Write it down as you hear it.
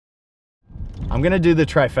I'm gonna do the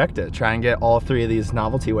trifecta, try and get all 3 of these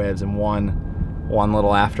novelty waves in one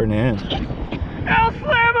little afternoon. El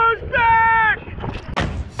Slammo's back!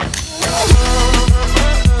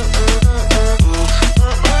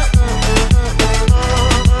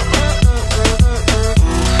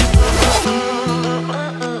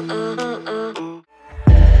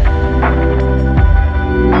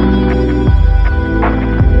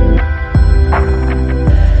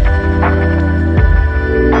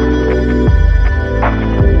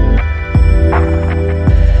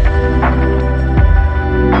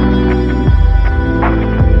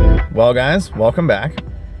 Well guys, welcome back.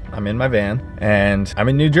 I'm in my van and I'm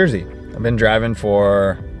in New Jersey. I've been driving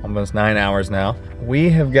for almost 9 hours now. We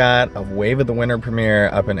have got a Wave of the Winter premiere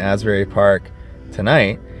up in Asbury Park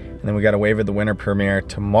tonight, and then we got a Wave of the Winter premiere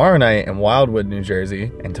tomorrow night in Wildwood, New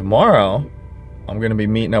Jersey. And tomorrow, I'm gonna be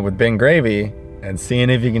meeting up with Ben Gravy and seeing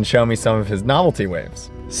if he can show me some of his novelty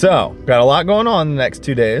waves. So, got a lot going on the next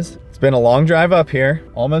 2 days. It's been a long drive up here,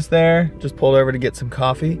 almost there. Just pulled over to get some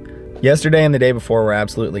coffee. Yesterday and the day before were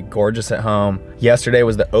absolutely gorgeous at home. Yesterday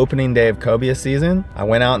was the opening day of cobia season. I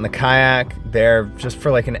went out in the kayak there just for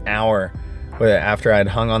like an hour after I'd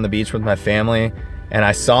hung on the beach with my family, and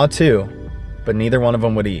I saw 2, but neither one of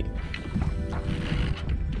them would eat.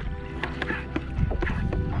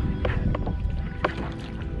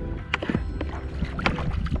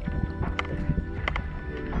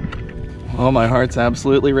 Oh, my heart's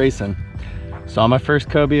absolutely racing. Saw my first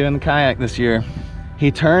cobia in the kayak this year. He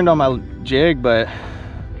turned on my jig, but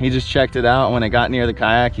he just checked it out. When it got near the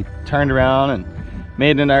kayak, he turned around and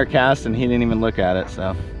made another cast, and he didn't even look at it.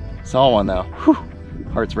 So saw one though. Whew,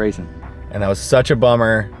 heart's racing. And that was such a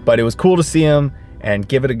bummer, but it was cool to see him and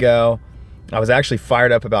give it a go. I was actually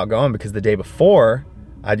fired up about going because the day before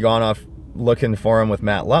I'd gone off looking for him with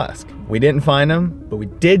Matt Lusk. We didn't find him, but we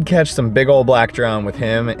did catch some big old black drum with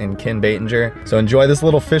him and Ken Batinger. So enjoy this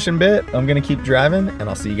little fishing bit. I'm gonna keep driving, and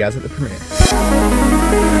I'll see you guys at the premiere.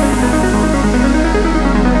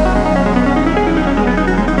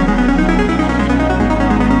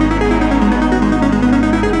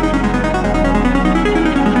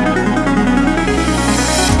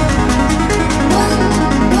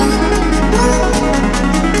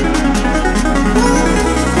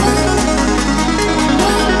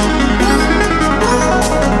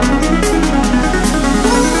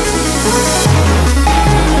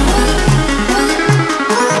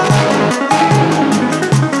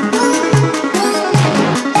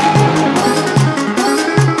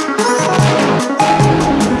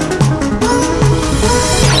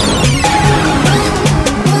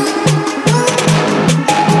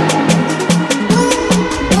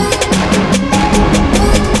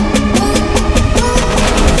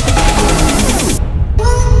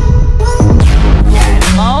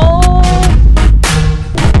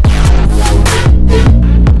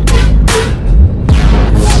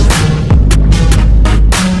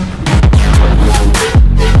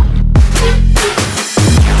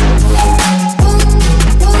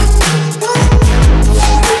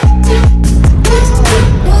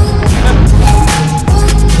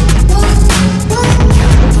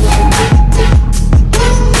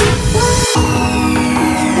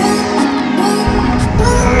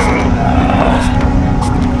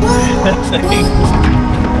 That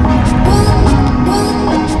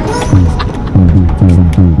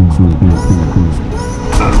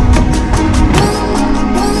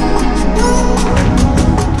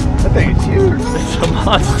thing is huge. It's a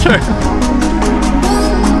monster.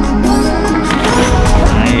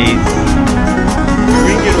 Nice.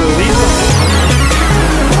 We can get a release on this.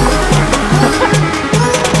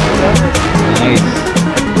 Nice.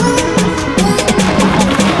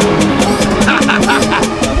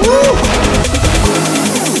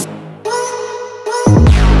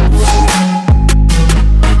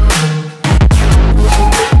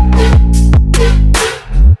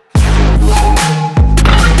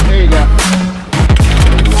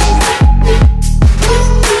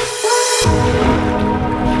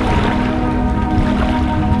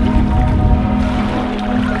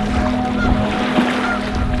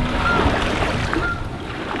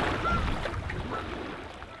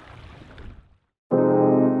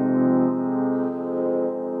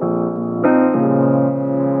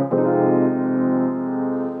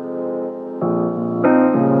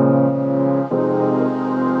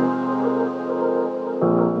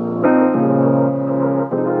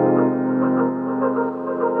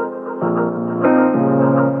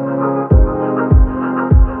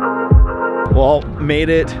 Well, made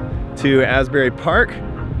it to Asbury Park.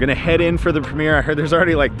 Gonna head in for the premiere. I heard there's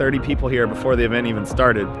already like 30 people here before the event even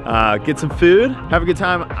started. Get some food, have a good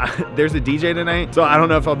time. There's a DJ tonight, so I don't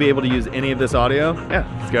know if I'll be able to use any of this audio.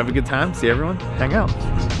 Yeah, let's go have a good time, see everyone, hang out.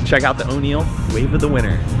 Check out the O'Neill Wave of the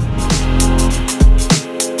Winter.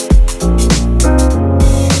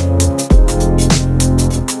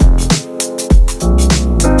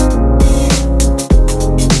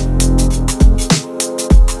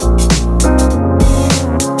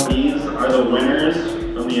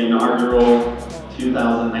 Inaugural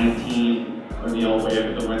 2019 O'Neill Wave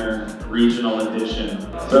of the Winter Regional Edition.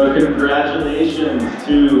 So congratulations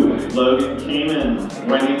to Logan Kamen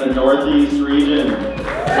winning the Northeast Region Wave of the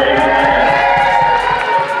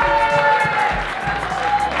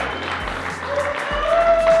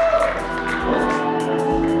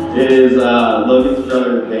Winter. Is Logan's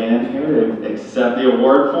brother Van here to accept the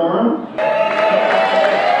award for him?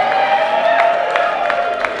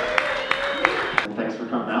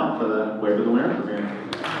 For the Wave of the Winter premiere.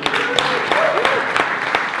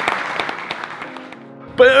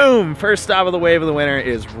 Boom! First stop of the Wave of the Winter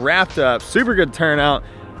is wrapped up. Super good turnout.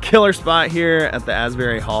 Killer spot here at the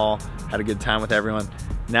Asbury Hall. Had a good time with everyone.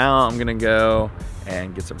 Now I'm gonna go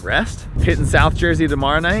and get some rest. Hitting South Jersey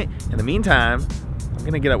tomorrow night. In the meantime, I'm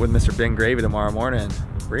gonna get up with Mr. Ben Gravy tomorrow morning.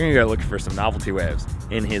 We're gonna go look for some novelty waves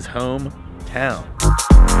in his hometown.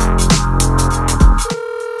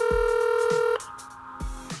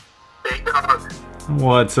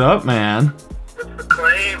 What's up, man? What's the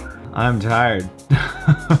claim? I'm tired,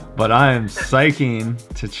 but I am psyching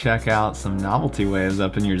to check out some novelty waves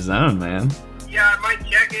up in your zone, man. Yeah, I might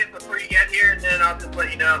check it before you get here, and then I'll just let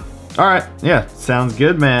you know. All right, yeah, sounds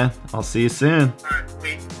good, man. I'll see you soon. All right,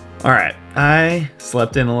 sweet. All right, I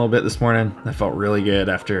slept in a little bit this morning. I felt really good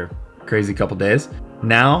after a crazy couple days.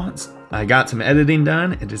 Now I got some editing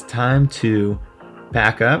done. It is time to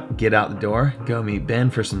pack up, get out the door, go meet Ben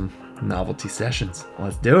for some novelty sessions.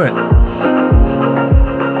 Let's do it.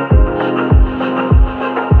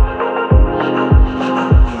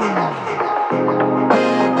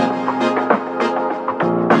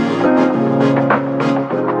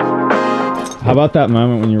 How about that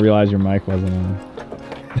moment when you realized your mic wasn't on?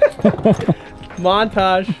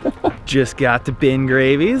 Montage. Just got to Ben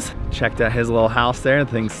Gravy's. Checked out his little house there.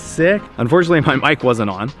 The thing's sick. Unfortunately, my mic wasn't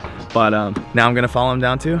on, but now I'm gonna follow him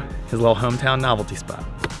down to his little hometown novelty spot.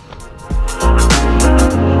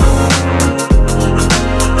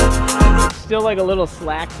 Still like a little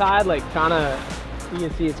slack tide, like kind of, you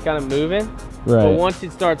can see it's kind of moving. Right. But once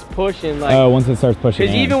it starts pushing, like. Oh, once it starts pushing.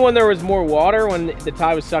 Because even when there was more water, when the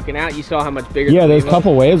tide was sucking out, you saw how much bigger. Yeah, those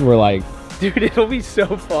couple waves were like. Dude, it'll be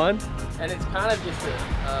so fun. And it's kind of just an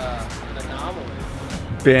anomaly.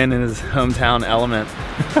 Ben in his hometown element.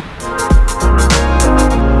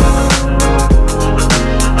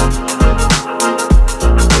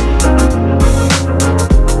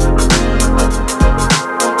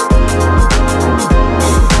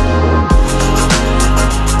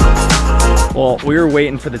 Well, we were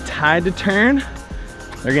waiting for the tide to turn.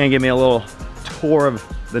 They're gonna give me a little tour of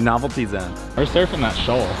the Novelty Zone. We're surfing that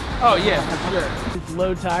shoal. Oh yeah, for sure. It's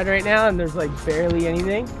low tide right now and there's like barely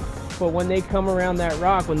anything. But when they come around that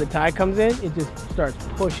rock, when the tide comes in, it just starts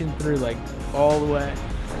pushing through like all the way.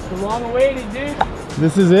 It's long awaited, dude.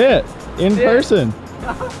 This is it, in person.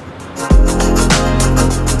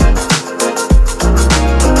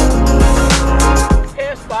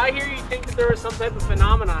 Pass by here, you think that there was some type of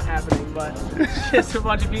phenomenon happening, but it's just a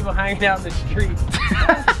bunch of people hanging out in the street.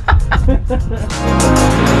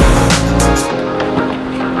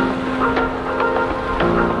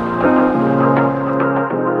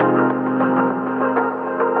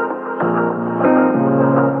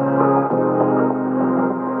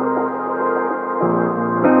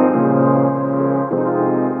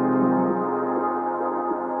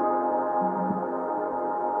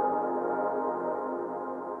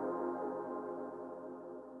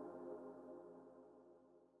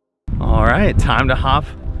 All right, time to hop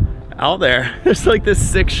out there. There's like this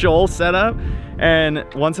sick shoal set up, and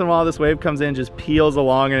once in a while this wave comes in, just peels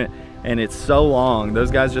along it, and it's so long. Those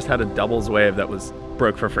guys just had a doubles wave that was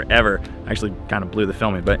broke for forever. Actually kind of blew the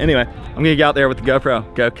filming, but anyway, I'm gonna get out there with the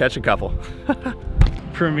GoPro, go catch a couple.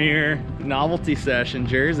 Premiere novelty session,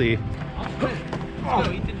 Jersey. Oh,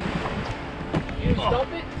 you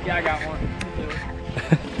stump it? Yeah, I got one.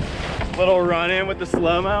 Little run in with the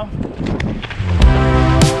slow-mo.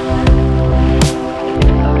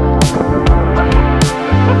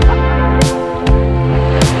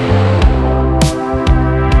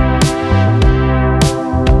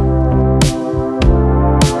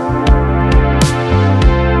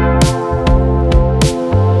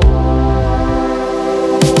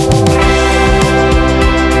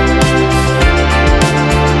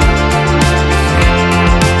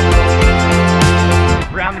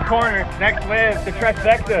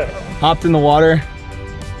 Trifecta. Hopped in the water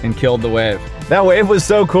and killed the wave. That wave was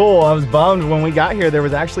so cool. I was bummed when we got here. There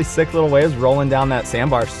was actually 6 little waves rolling down that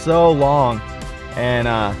sandbar so long. And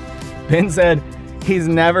Ben said he's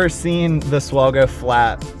never seen the swell go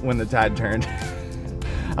flat when the tide turned.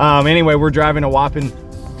 Anyway, we're driving a whopping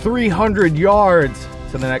 300 yards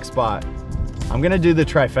to the next spot. I'm gonna do the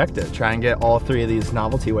trifecta, try and get all 3 of these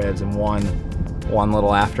novelty waves in one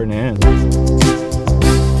little afternoon.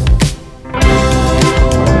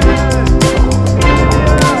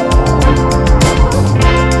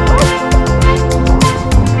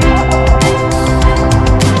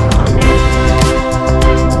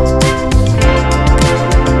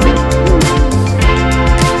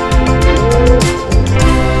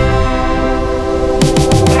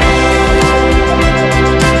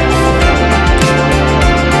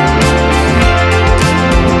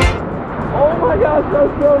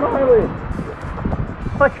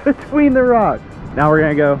 Like between the rocks. Now we're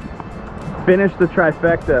gonna go finish the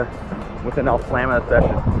trifecta with an El Slammo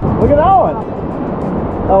session. Look at that one!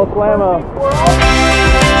 El Slammo.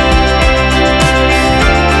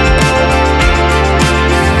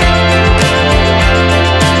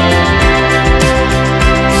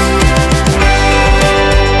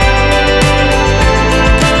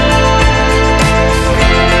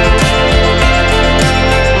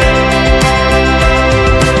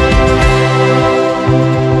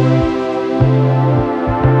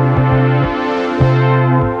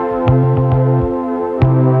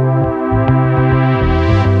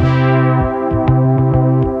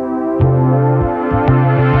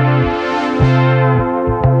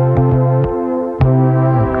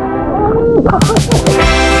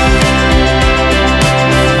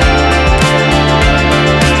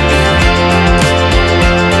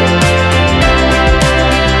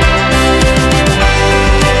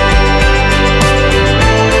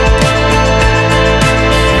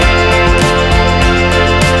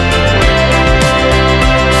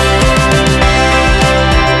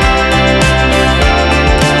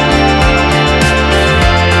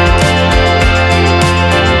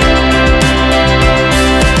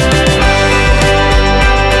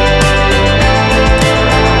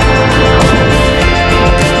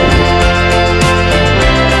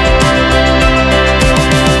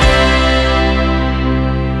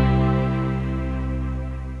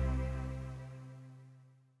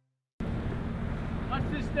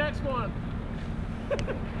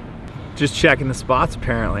 Just checking the spots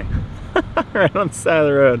apparently. Right on the side of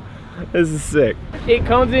the road. This is sick. It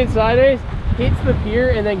comes in sideways, hits the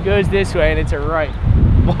pier, and then goes this way, and it's a right.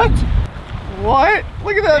 What? What?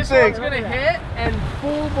 Look at that this thing. It's gonna hit and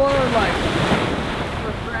full blown like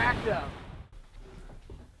refract up.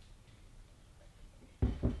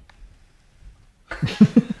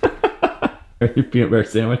 Your peanut butter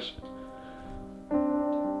sandwich.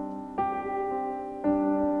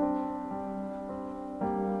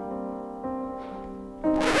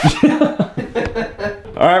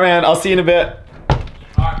 All right, man, I'll see you in a bit.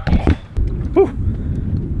 Whew.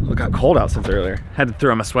 Look how cold out since earlier. Had to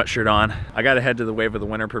throw my sweatshirt on. I gotta head to the Wave of the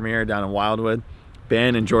Winter premiere down in Wildwood.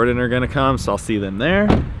 Ben and Jordan are gonna come, so I'll see them there.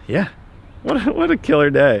 Yeah, what a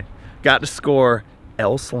killer day. Got to score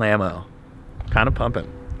El Slammo. Kind of pumping.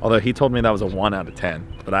 Although he told me that was a 1 out of 10,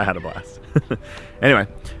 but I had a blast. Anyway,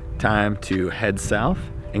 time to head south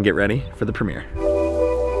and get ready for the premiere.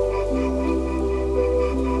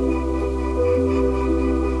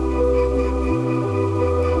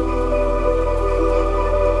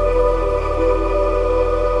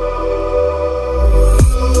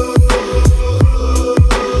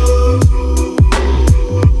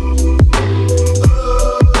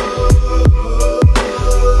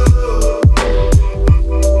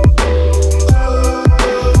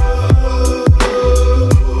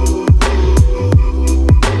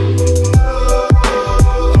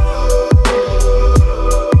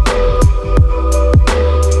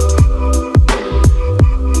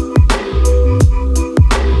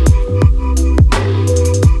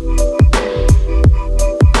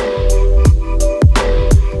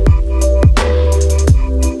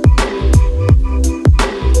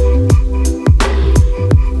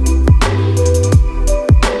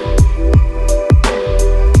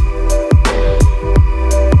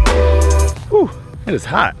 It is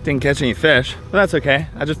hot. Didn't catch any fish, but that's okay.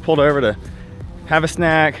 I just pulled over to have a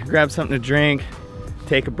snack, grab something to drink,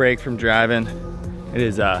 take a break from driving. It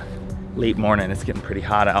is late morning. It's getting pretty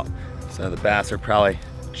hot out, so the bass are probably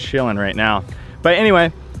chilling right now. But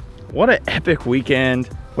anyway, what an epic weekend.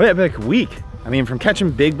 What an epic week. I mean, from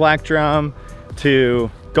catching big black drum to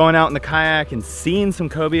going out in the kayak and seeing some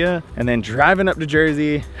cobia, and then driving up to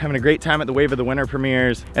Jersey, having a great time at the Wave of the Winter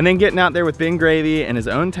premieres, and then getting out there with Ben Gravy in his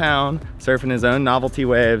own town, surfing his own novelty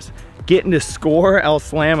waves, getting to score El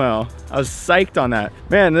Slammo. I was psyched on that.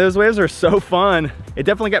 Man, those waves are so fun. It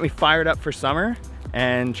definitely got me fired up for summer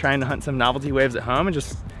and trying to hunt some novelty waves at home and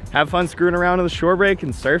just have fun screwing around on the shore break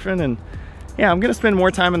and surfing. And yeah, I'm gonna spend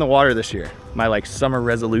more time in the water this year. My like summer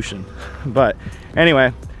resolution. But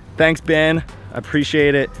anyway, thanks Ben, I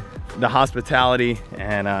appreciate it. The hospitality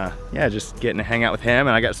and yeah, just getting to hang out with him,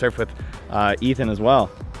 and I got to surf with Ethan as well.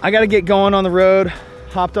 I got to get going on the road.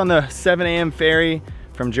 Hopped on the 7 a.m. ferry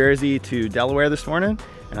from Jersey to Delaware this morning,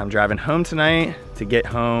 and I'm driving home tonight to get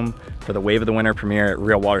home for the Wave of the Winter premiere at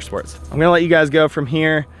Real Water Sports. I'm gonna let you guys go from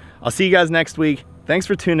here. I'll see you guys next week. Thanks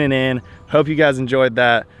for tuning in. Hope you guys enjoyed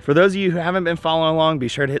that. For those of you who haven't been following along, be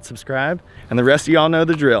sure to hit subscribe, and the rest of y'all know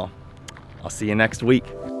the drill. I'll see you next week.